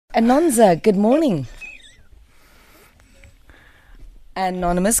Anonza, good morning.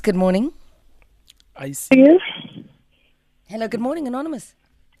 Anonymous, good morning. I see. You? Hello, good morning, Anonymous.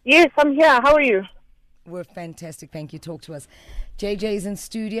 Yes, I'm here. How are you? We're fantastic, thank you. Talk to us. JJ is in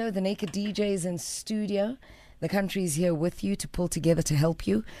studio, the Naked DJ is in studio. The country is here with you to pull together to help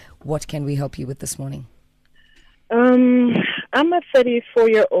you. What can we help you with this morning? I'm a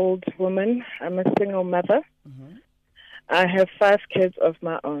 34-year-old woman. I'm a single mother. Mm-hmm. I have 5 kids of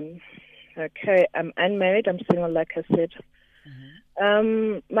my own. Okay, I'm unmarried. I'm single, like I said.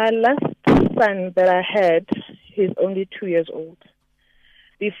 My last son that I had, he's only 2 years old.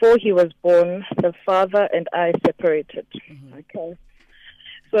 Before he was born, the father and I separated. Mm-hmm. Okay.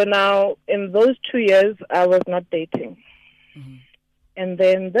 So now, in those 2 years, I was not dating. Mm-hmm. And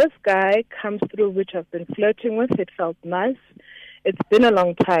then this guy comes through, which I've been flirting with. It felt nice. It's been a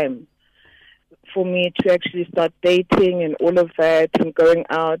long time for me to actually start dating and all of that and going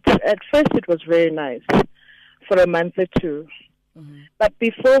out. At first, it was very nice for a month or two. Mm-hmm. But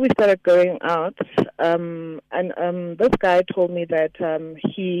before we started going out, this guy told me that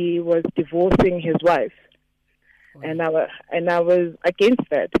he was divorcing his wife. Oh. And I was against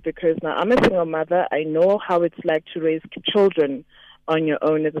that because now I'm a single mother. I know how it's like to raise children on your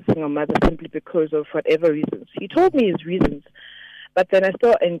own as a single mother simply because of whatever reasons. He told me his reasons, but then I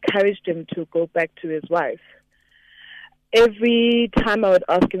still encouraged him to go back to his wife. Every time I would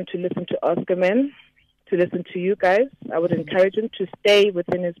ask him to listen to Oscar Men, to listen to you guys, I would encourage him to stay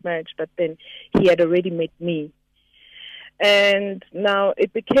within his marriage, but then he had already met me. And now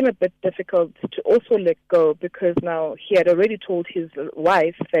it became a bit difficult to also let go because now he had already told his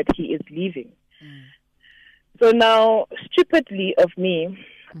wife that he is leaving. Mm. So now, stupidly of me,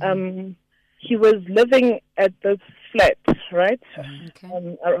 he was living at this flat, right,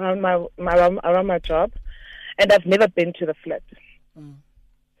 Okay. around my job, and I've never been to the flat. Mm.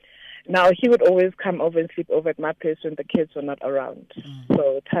 Now, he would always come over and sleep over at my place when the kids were not around.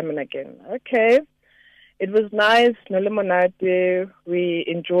 So, time and again. Okay. It was nice, no limonade. We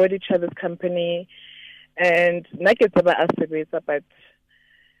enjoyed each other's company. And but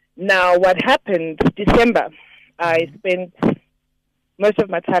now what happened, December, I spent most of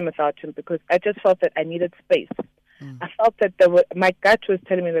my time without him because I just felt that I needed space. I felt that my gut was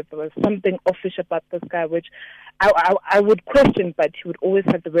telling me that there was something offish about this guy, which I would question, but he would always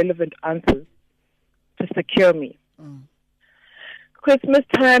have the relevant answers to secure me. Christmas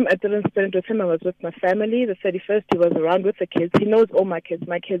time, I didn't spend with him. I was with my family. The 31st, he was around with the kids. He knows all my kids.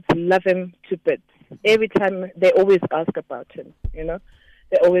 My kids love him to bits. Every time, they always ask about him, you know.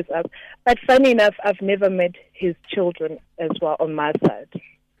 They always ask. But funny enough, I've never met his children as well on my side.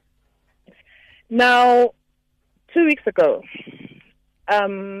 Now, 2 weeks ago, I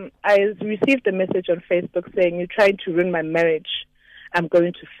received a message on Facebook saying, "You're trying to ruin my marriage. I'm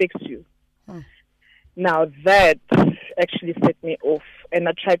going to fix you." Now, that actually set me off. And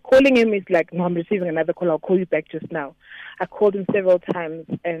I tried calling him. He's like, "No, I'm receiving another call. I'll call you back just now." I called him several times,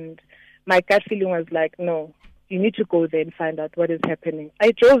 and my gut feeling was like, "No, you need to go there and find out what is happening."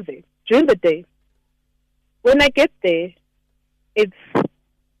 I drove there during the day. When I get there, it's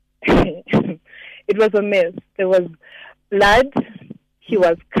it was a mess. There was blood. He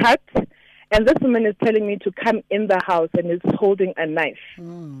was cut. And this woman is telling me to come in the house and is holding a knife.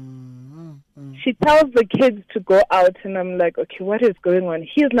 She tells the kids to go out, and I'm like, okay, what is going on?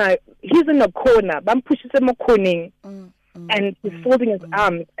 He's in a corner. And he's folding his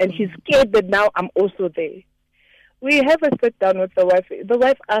arms, and he's scared that now I'm also there. We have a sit down with the wife. The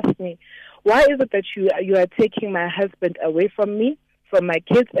wife asked me, "Why is it that you are taking my husband away from me, from my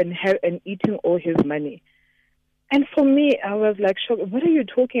kids, and eating all his money?" And for me, I was like, "Shocked. What are you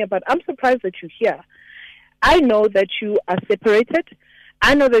talking about? I'm surprised that you're here. I know that you are separated.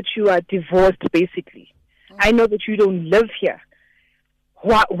 I know that you are divorced, basically. I know that you don't live here.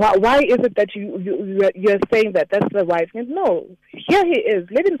 Why is it that you're saying that?" That's the wife. And no, here he is.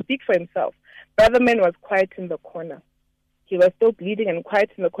 Let him speak for himself. The other man was quiet in the corner. He was still bleeding and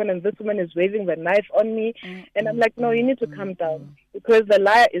quiet in the corner, and this woman is waving the knife on me. And I'm like, "No, you need to calm down, because the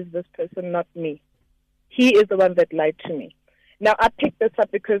liar is this person, not me. He is the one that lied to me." Now, I picked this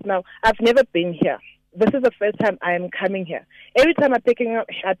up because now I've never been here. This is the first time I am coming here. Every time I pick him up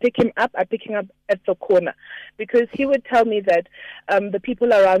at the corner, because he would tell me that the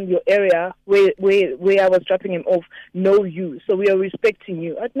people around your area where I was dropping him off know you, so we are respecting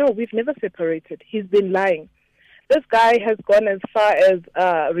you. No, we've never separated. He's been lying. This guy has gone as far as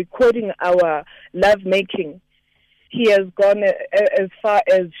recording our love making. He has gone as far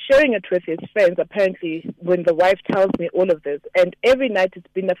as sharing it with his friends, apparently, when the wife tells me all of this. And every night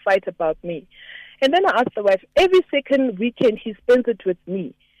it's been a fight about me. And then I asked the wife, every second weekend he spends it with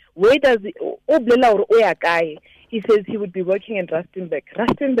me. Where does he? He says he would be working in Rustenburg.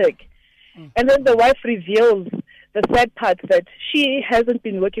 And then the wife reveals the sad part that she hasn't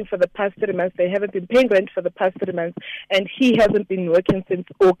been working for the past 3 months. They haven't been paying rent for the past 3 months, and he hasn't been working since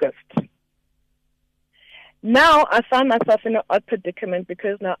August. Now I found myself in an odd predicament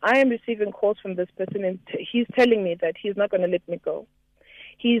because now I am receiving calls from this person, and he's telling me that he's not going to let me go.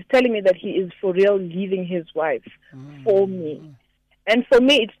 He's telling me that he is for real leaving his wife for me. And for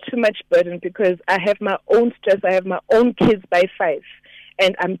me, it's too much burden because I have my own stress. I have my own kids by 5,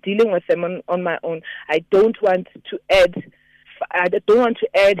 and I'm dealing with them on my own. I don't want to add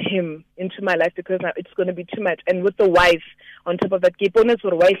him into my life because now it's going to be too much. And with the wife on top of that,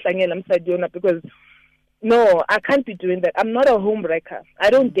 because no, I can't be doing that. I'm not a home wrecker. I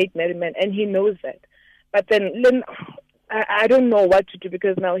don't date married men, and he knows that. But then I don't know what to do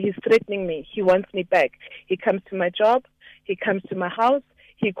because now he's threatening me. He wants me back. He comes to my job. He comes to my house.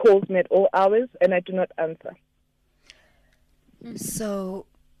 He calls me at all hours, and I do not answer. So,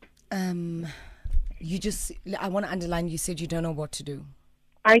 I want to underline, you said you don't know what to do.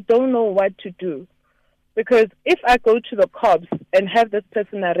 I don't know what to do because if I go to the cops and have this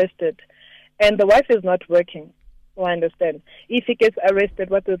person arrested and the wife is not working, I understand. If he gets arrested,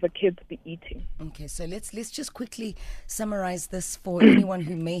 what will the kids be eating? Okay, so let's just quickly summarize this for anyone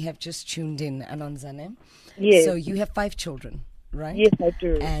who may have just tuned in, Anonzane. Yes. So you have 5 children, right? Yes, I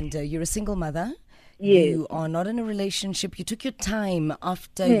do. And you're a single mother. Yes. You are not in a relationship. You took your time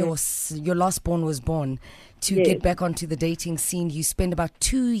after your last born was born to get back onto the dating scene. You spend about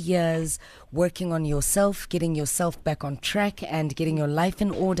 2 years working on yourself, getting yourself back on track and getting your life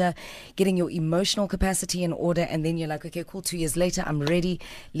in order, getting your emotional capacity in order. And then you're like, okay, cool, 2 years later, I'm ready.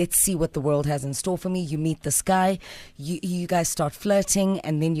 Let's see what the world has in store for me. You meet this guy. You guys start flirting,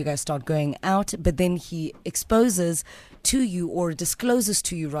 and then you guys start going out. But then he exposes to you, or discloses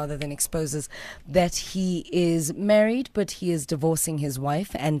to you rather than exposes, that he is married, but he is divorcing his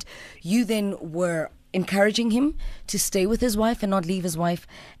wife. And you then were encouraging him to stay with his wife and not leave his wife.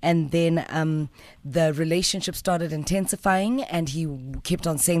 And then the relationship started intensifying, and he kept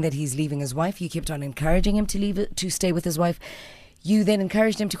on saying that he's leaving his wife. You kept on encouraging him to stay with his wife. You then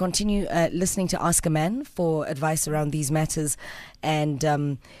encouraged him to continue listening to Ask a Man for advice around these matters.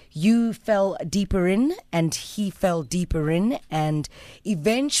 And you fell deeper in, and he fell deeper in. And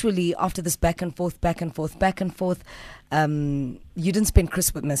eventually, after this back and forth, you didn't spend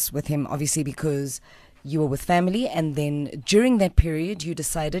Christmas with him, obviously, because you were with family. And then during that period, you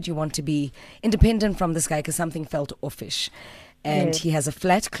decided you want to be independent from this guy because something felt offish. And he has a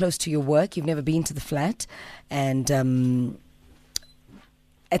flat close to your work. You've never been to the flat. And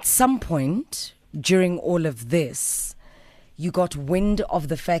at some point during all of this, you got wind of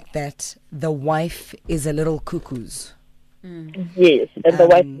the fact that the wife is a little cuckoos. Yes, and the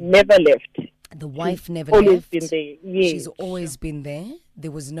wife never left. The wife never always left. Been there. Yes. She's always been there.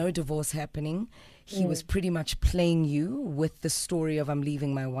 There was no divorce happening. He was pretty much playing you with the story of I'm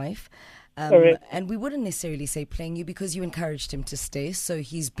leaving my wife. And we wouldn't necessarily say playing you because you encouraged him to stay. So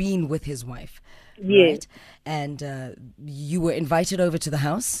he's been with his wife. Yes. Right? And you were invited over to the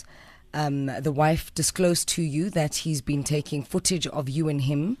house. The wife disclosed to you that he's been taking footage of you and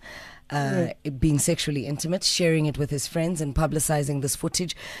him being sexually intimate, sharing it with his friends and publicizing this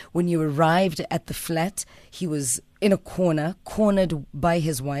footage. When you arrived at the flat, he was in a cornered by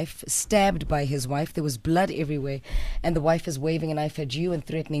his wife, stabbed by his wife. There was blood everywhere, and the wife is waving a knife at you and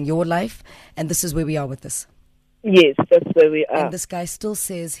threatening your life. And this is where we are with this. Yes, that's where we are. And this guy still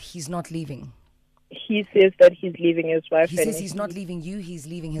says he's not leaving. He says that he's leaving his wife. He says he's not leaving you, he's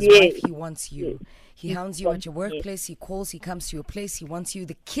leaving his wife. He wants you. He hounds you at your workplace. He calls, he comes to your place. He wants you.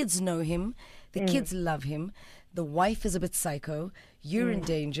 The kids know him. The kids love him. The wife is a bit psycho. You're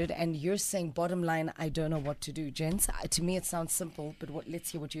endangered, and you're saying, bottom line, I don't know what to do. Gents, to me it sounds simple, but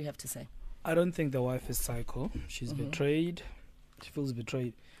let's hear what you have to say. I don't think the wife is psycho. She's betrayed. She feels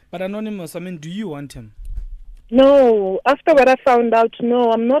betrayed. But Anonymous, I mean, do you want him? No. After what I found out,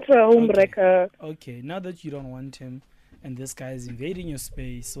 no, I'm not a home wrecker. Okay, now that you don't want him, and this guy is invading your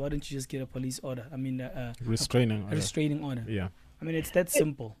space, why don't you just get a police order? I mean, restraining order. Yeah. I mean, it's that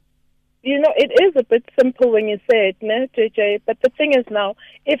simple. You know, it is a bit simple when you say it, no, JJ? But the thing is now,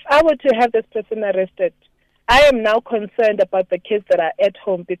 if I were to have this person arrested, I am now concerned about the kids that are at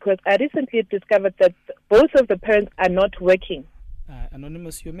home because I recently discovered that both of the parents are not working.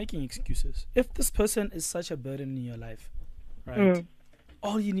 Anonymous, you're making excuses. If this person is such a burden in your life, right?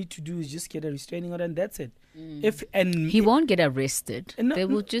 all you need to do is just get a restraining order and that's it. He won't get arrested. No, they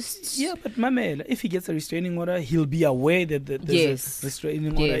will just... Yeah, but Mamela, if he gets a restraining order, he'll be aware that there's a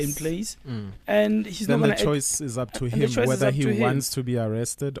restraining order in place. And he's then not the choice is up to him whether he wants to be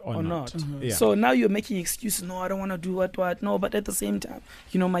arrested or not. Yeah. So now you're making excuses. No, I don't want to do what. No, but at the same time,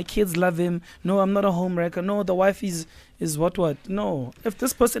 my kids love him. No, I'm not a homewrecker. No, the wife is what. No, if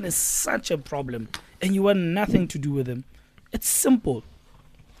this person is such a problem and you want nothing to do with him, it's simple.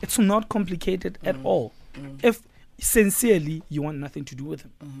 It's not complicated at all. If sincerely you want nothing to do with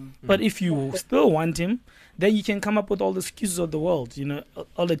him. But if you still want him, then you can come up with all the excuses of the world,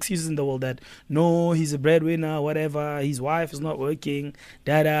 all the excuses in the world that, no, he's a breadwinner, whatever, his wife is not working,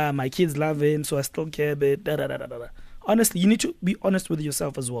 my kids love him, so I still care a bit, Honestly, you need to be honest with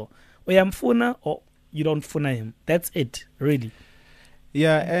yourself as well. Uyamfuna or you don't funa him. That's it, really.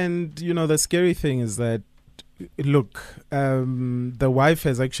 Yeah, and the scary thing is that, look, the wife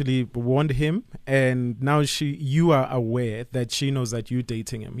has actually warned him, and now you are aware that she knows that you're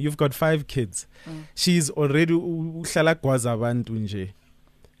dating him. You've got 5 kids. She's already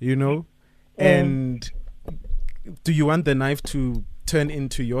and do you want the knife to turn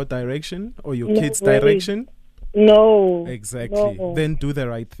into your direction or your kids' direction? No. Exactly. No. Then do the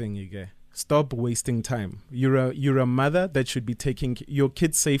right thing, Ige. Stop wasting time. You're a mother that should be taking your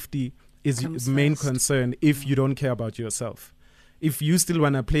kids' safety is your main concern if you don't care about yourself. If you still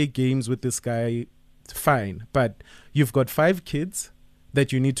want to play games with this guy, fine. But you've got 5 kids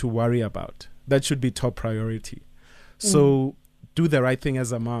that you need to worry about. That should be top priority. So do the right thing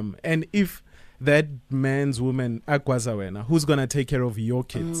as a mom. And if that man's woman, Akwazawena, who's going to take care of your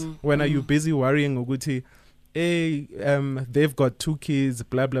kids? When are you busy worrying, Uguti, hey, they've got 2 kids,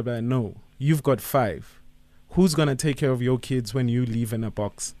 blah, blah, blah. No, you've got 5. Who's going to take care of your kids when you live in a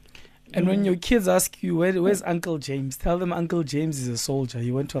box? And when your kids ask you, where's Uncle James? Tell them Uncle James is a soldier. He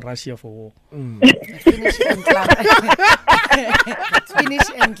went to Russia for war. Finish and clar. Finish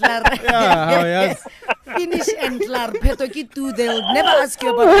and clar. Yeah, Finish and clar. They'll never ask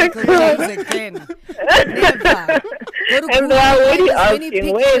you about Uncle James again. Never. And they're already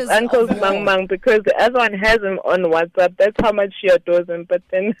asking, where's Uncle Mang? Because everyone has him on WhatsApp. That's how much she adores him. But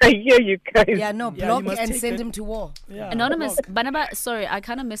then I hear you guys. Yeah, no, block and send him to war. Yeah, Anonymous, Banaba, sorry, I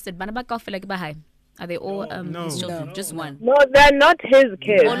kind of missed it. Banaba Kaffelek Bahai. Are they all his children? No. Just one? No, they're not his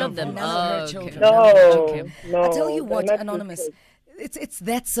kids. All of them? None of her children. No. I tell you what, Anonymous, it's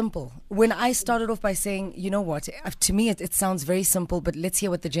that simple. When I started off by saying, you know what, to me it sounds very simple, but let's hear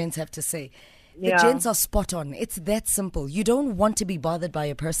what the gents have to say. The gents are spot on. It's that simple. You don't want to be bothered by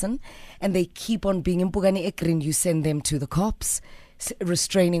a person and they keep on being impugani ekrin, you send them to the cops.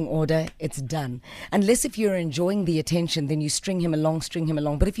 Restraining order, it's done. Unless if you're enjoying the attention, then you string him along.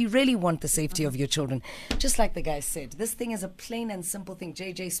 But if you really want the safety of your children, just like the guy said, this thing is a plain and simple thing.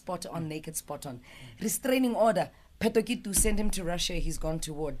 JJ, spot on, naked, spot on. Restraining order. Petokitu, send him to Russia. He's gone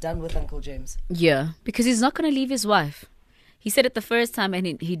to war. Done with Uncle James. Yeah, because he's not going to leave his wife. He said it the first time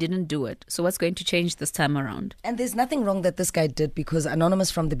and he didn't do it. So what's going to change this time around? And there's nothing wrong that this guy did because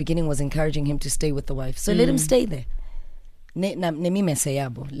Anonymous from the beginning was encouraging him to stay with the wife. So let him stay there. Let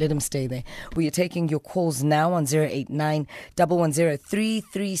him stay there. We are taking your calls now on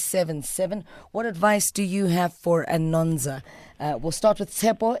 089-110-3377. What advice do you have for Anonza? We'll start with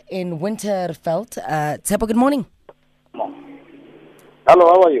Tsepo in Winterveld. Tsepo, good morning. Hello,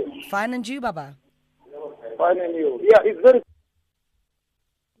 how are you? Fine, and you, Baba? Fine, and you? Yeah, it's very...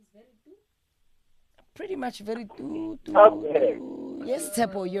 Pretty much very... Okay. Yes,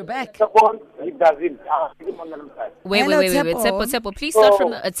 Tsepo, you're back. It doesn't. Wait. Tsepo, please start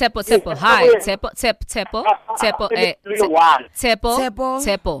from the... Tsepo. Hi, Tsepo.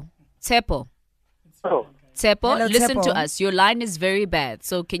 Tsepo, listen to us. Your line is very bad.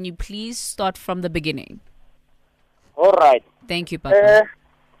 So can you please start from the beginning? All right. Thank you, Papa.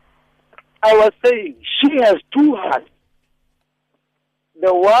 I was saying, she has 2 hearts.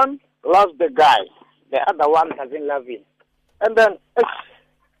 The one loves the guy. The other one doesn't love him. And then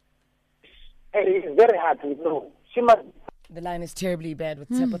it's very hard to know. She must. The line is terribly bad with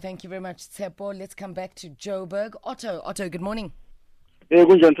Tsepo. Thank you very much, Tsepo. Let's come back to Joburg. Otto, good morning. Hey,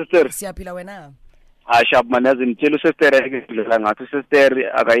 kunjani sister? Siyaphila wena. Sharp man yazimtshela usister ayekela ngathi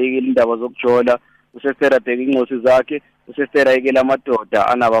usister akayekela indaba zokujola, usister abheka ingosi zakhe, usister ayekela amadoda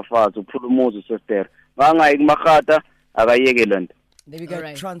anabafazi uphula umuzi usister. Mangayiki mahata akayeke lento. There we go. All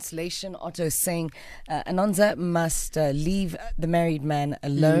right. Translation. Otto saying Anonza must leave the married man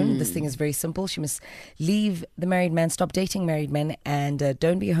alone. This thing is very simple. She must leave the married man, stop dating married men, and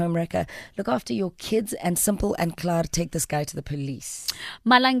don't be a homewrecker. Look after your kids, and simple and klar, take this guy to the police.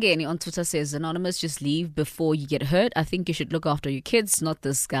 Malangeni on Twitter says, Anonymous, just leave before you get hurt. I think you should look after your kids, not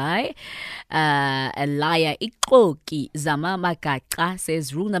this guy. Elaya Ikoki Zama Makaka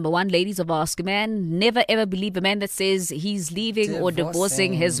says, rule number 1, ladies of Ask a Man, never ever believe a man that says he's leaving or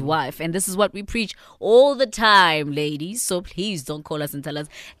divorcing his wife. And this is what we preach all the time, ladies. So please don't call us and tell us,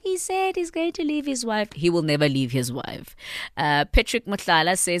 he said he's going to leave his wife. He will never leave his wife. Patrick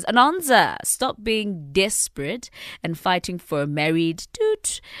Mutlala says, Anonza, stop being desperate and fighting for a married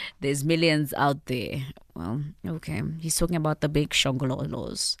dude. There's millions out there. Well, okay. He's talking about the big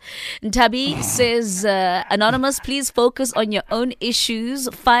shongololos. Ntabi says, Anonymous, please focus on your own issues.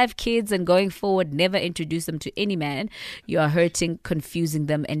 5 kids and going forward, never introduce them to any man. You are hurting, confusing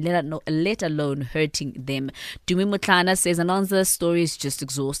them, and let alone hurting them. Dumi Mutlana says, Anonza's story is just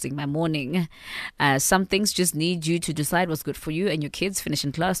exhausting my morning. Some things just need you to decide what's good for you and your kids. Finish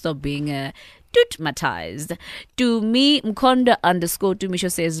in class, stop being tutmatized. To me, Mkonda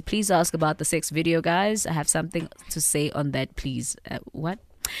 _Tumisho says, please ask about the sex video, guys. I have something to say on that, please. What?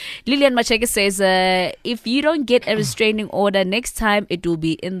 Lillian Macheke says, if you don't get a restraining order next time, it will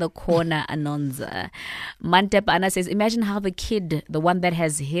be in the corner, Anonza. Mantep Anna says, imagine how the kid, the one that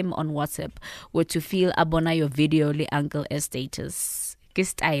has him on WhatsApp, were to feel abona your video li uncle as status.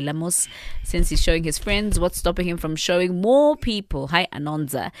 Since he's showing his friends, what's stopping him from showing more people? Hi,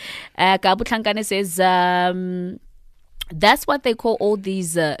 Anonza. Kabu Tlankane says, that's what they call all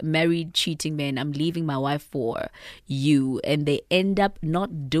these married cheating men. I'm leaving my wife for you. And they end up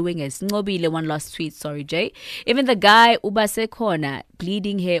not doing it. Ngobile, one last tweet. Sorry, Jay. Even the guy, Ubase Kona,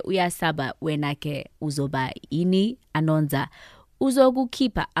 bleeding hair, uyasaba, wenake, uzoba, ini, Anonza, uzogu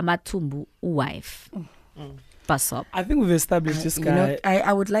kipa, amatumbu, wife. Up. I think we've established this guy. You know,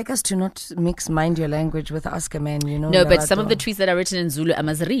 I would like us to not mix mind your language with Ask a Man, you know. No, but some of the tweets that are written in Zulu, I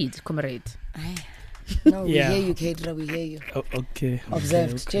must read. Comrade. No, we hear you, Kedra, we hear you. Oh, okay.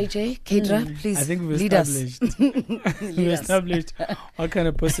 Observed. Okay. JJ, Kedra, please I think we've lead established, us. we've established what kind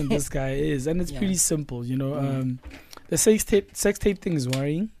of person this guy is. And it's pretty simple, you know. The sex tape thing is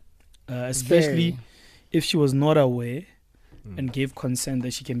worrying, especially if she was not aware and gave consent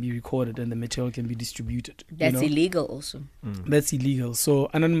that she can be recorded and the material can be distributed. That's illegal also. That's illegal. So,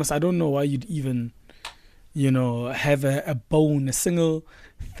 Anonymous, I don't know why you'd even, have a bone, a single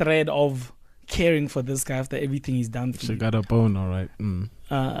thread of caring for this guy after everything he's done for you. She got a bone, all right.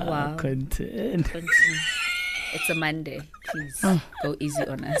 Wow. Content. It's a Monday. Please go easy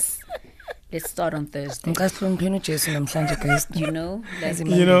on us. Let's start on Thursday. You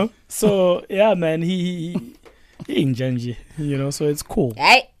know? So, yeah, man, he Injanji, so it's cool.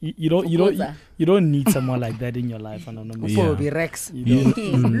 Hey, you don't need someone like that in your life, Anonymous. Yeah. Be Rex.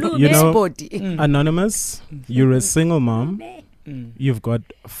 Anonymous, you're a single mom. You've got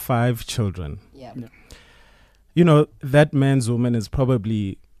 5 children. Yeah. That man's woman is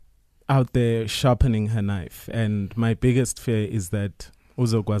probably out there sharpening her knife, and my biggest fear is that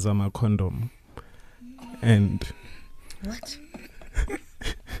uzokwazama condom. And what?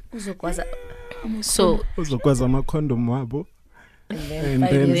 Uzokwaza. So uzokwazama condom wabo. And then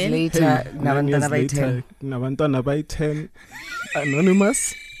 5 years later, nabantwana by 10.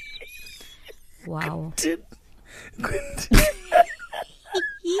 Anonymous. Wow.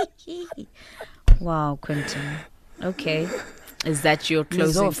 Wow, Quentin. Okay. Is that your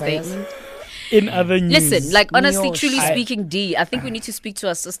closing statement? In other news. Listen, like honestly, truly speaking, D, I think we need to speak to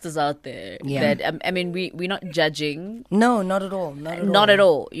our sisters out there. Yeah. That we're not judging. No, not at all. Not at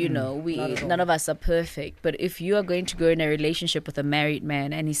all. None of us are perfect. But if you are going to go in a relationship with a married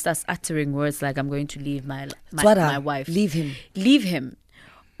man and he starts uttering words like, "I'm going to leave my wife," leave him. Leave him.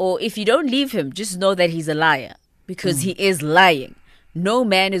 Or if you don't leave him, just know that he's a liar, because he is lying. No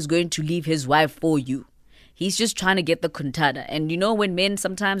man is going to leave his wife for you. He's just trying to get the kuntada. And when men,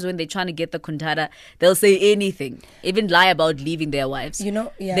 sometimes when they're trying to get the kuntada, they'll say anything, even lie about leaving their wives.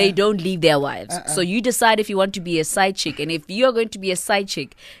 They don't leave their wives. So you decide if you want to be a side chick. And if you're going to be a side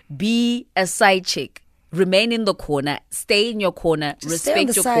chick, be a side chick. Remain in the corner, stay in your corner,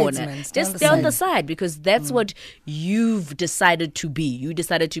 respect your corner. Just stay on the side, because that's what you've decided to be. You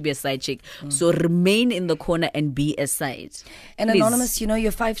decided to be a side chick. So remain in the corner and be a side. And Please. Anonymous,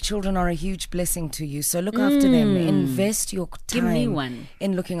 your 5 children are a huge blessing to you. So look after them. Invest your time Give me one.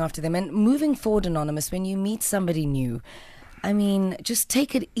 in looking after them. And moving forward, Anonymous, when you meet somebody new, just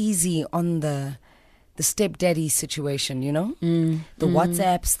take it easy on the the stepdaddy situation, you know? The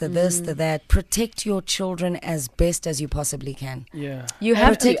WhatsApps, the this, the that. Protect your children as best as you possibly can. Yeah. You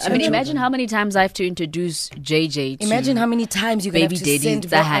have to. Protect I mean, your imagine children. how many times I have to introduce JJ to. Imagine how many times you're going to Baby have to daddy, send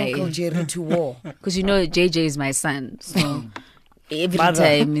it's a your high. Uncle Jerry to war. Because you know JJ is my son. So every Mother,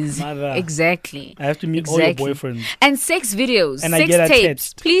 time is mother. exactly. I have to meet all your boyfriends. And sex videos, And I sex get a tapes.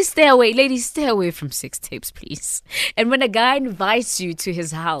 text. Please stay away, ladies. Stay away from sex tapes, please. And when a guy invites you to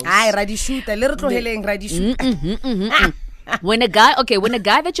his house, Ay, ready shoot. A little tloheleng, ready shoot. when a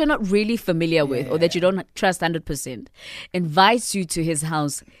guy that you're not really familiar with or that you don't trust 100% invites you to his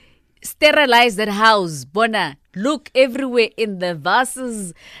house, sterilize that house, Bona. Look everywhere in the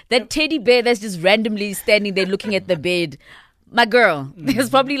vases. That teddy bear that's just randomly standing there looking at the bed. My girl, there's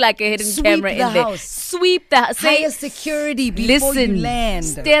probably like a hidden Sweep camera the in there. house. Sweep the house. Higher security before Listen, you land.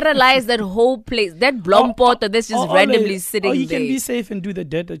 sterilize that whole place. That blom pot that's just randomly sitting Or you there. can be safe and do the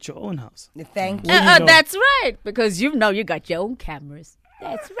dirt at your own house. Thank you. know. That's right, because you got your own cameras.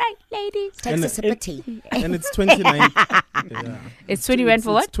 That's right, ladies. Takes a sip of tea. And it's 2019. Yeah. It's 20 rand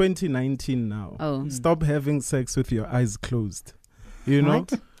for It's what? 2019 now. Oh. Stop having sex with your eyes closed. You know?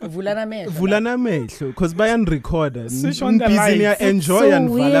 Vulana mehlo. Vulana mehlo, because bayan recorder. Switch on the lights. Enjoy so and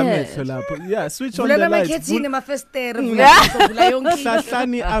vala weird. mehlo lapho. Yeah, switch on the Vulana lights. makhethini mafestere. Vula yonke.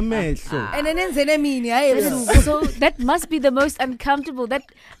 Hlahlani amehlo. And then enzele mini, hayi ebusuku. So that must be the most uncomfortable.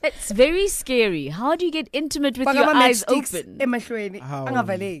 That's very scary. How do you get intimate with your eyes open? Emahlweni. How?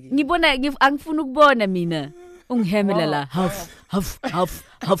 Angavaleki. Angifuna ukubona mina. Ungihemela la. Huff.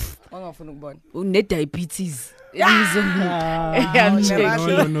 Wangafuna ukubona. Une diabetes. I'm Oh,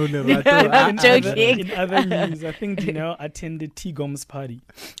 joking. No, Lerato. I'm joking. In other news, I think Dineo attended T-Gom's party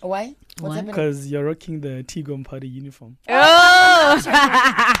Why? What's Why? happening? because you're rocking the T-Gom party uniform. Oh!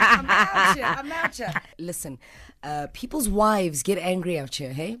 I'm out here. Listen, people's wives get angry out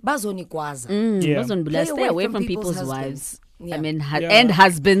here, hey? Bazoni kwaza. Yeah. Stay away from people's wives. husbands. Yeah. I mean, Yeah. and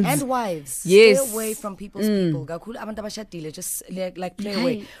husbands. And wives. Yes. Stay away from people's people. Kakhulu abantu abashadile, just like play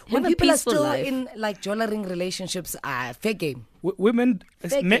away. Have When a people are peaceful still life. in like jollering relationships, fair game. Women,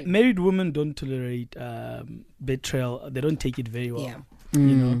 Fake it. married women don't tolerate betrayal. They don't take it very well. Yeah. You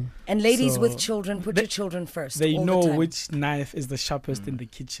know, And ladies So, with children, put your children first. they all know the time. which knife is the sharpest in the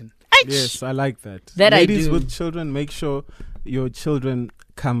kitchen. Yes, I like that. That I Ladies do. with children, make sure your children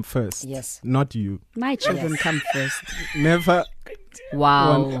come first. Yes. Not you. My children come first. Never.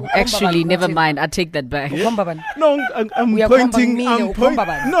 Wow. One- Actually, never Ukhomba mind. I take that back. Ukhomba bani? No, I'm We are pointing. combining I'm ukhomba point-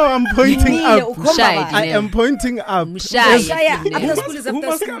 bani? No, I'm pointing Mile, up. ukhomba Shy, bani? I am pointing up. Mshaya. Shaya, after school is Who after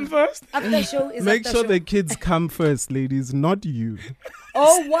must school. come first? After show is Make after sure show. the kids come first, ladies, not you.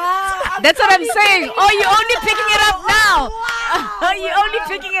 Oh wow! That's what I'm saying. Oh, you're only picking it up now. Oh, you're only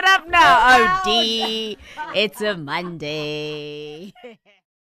picking it up now. Oh, D. It's a Monday.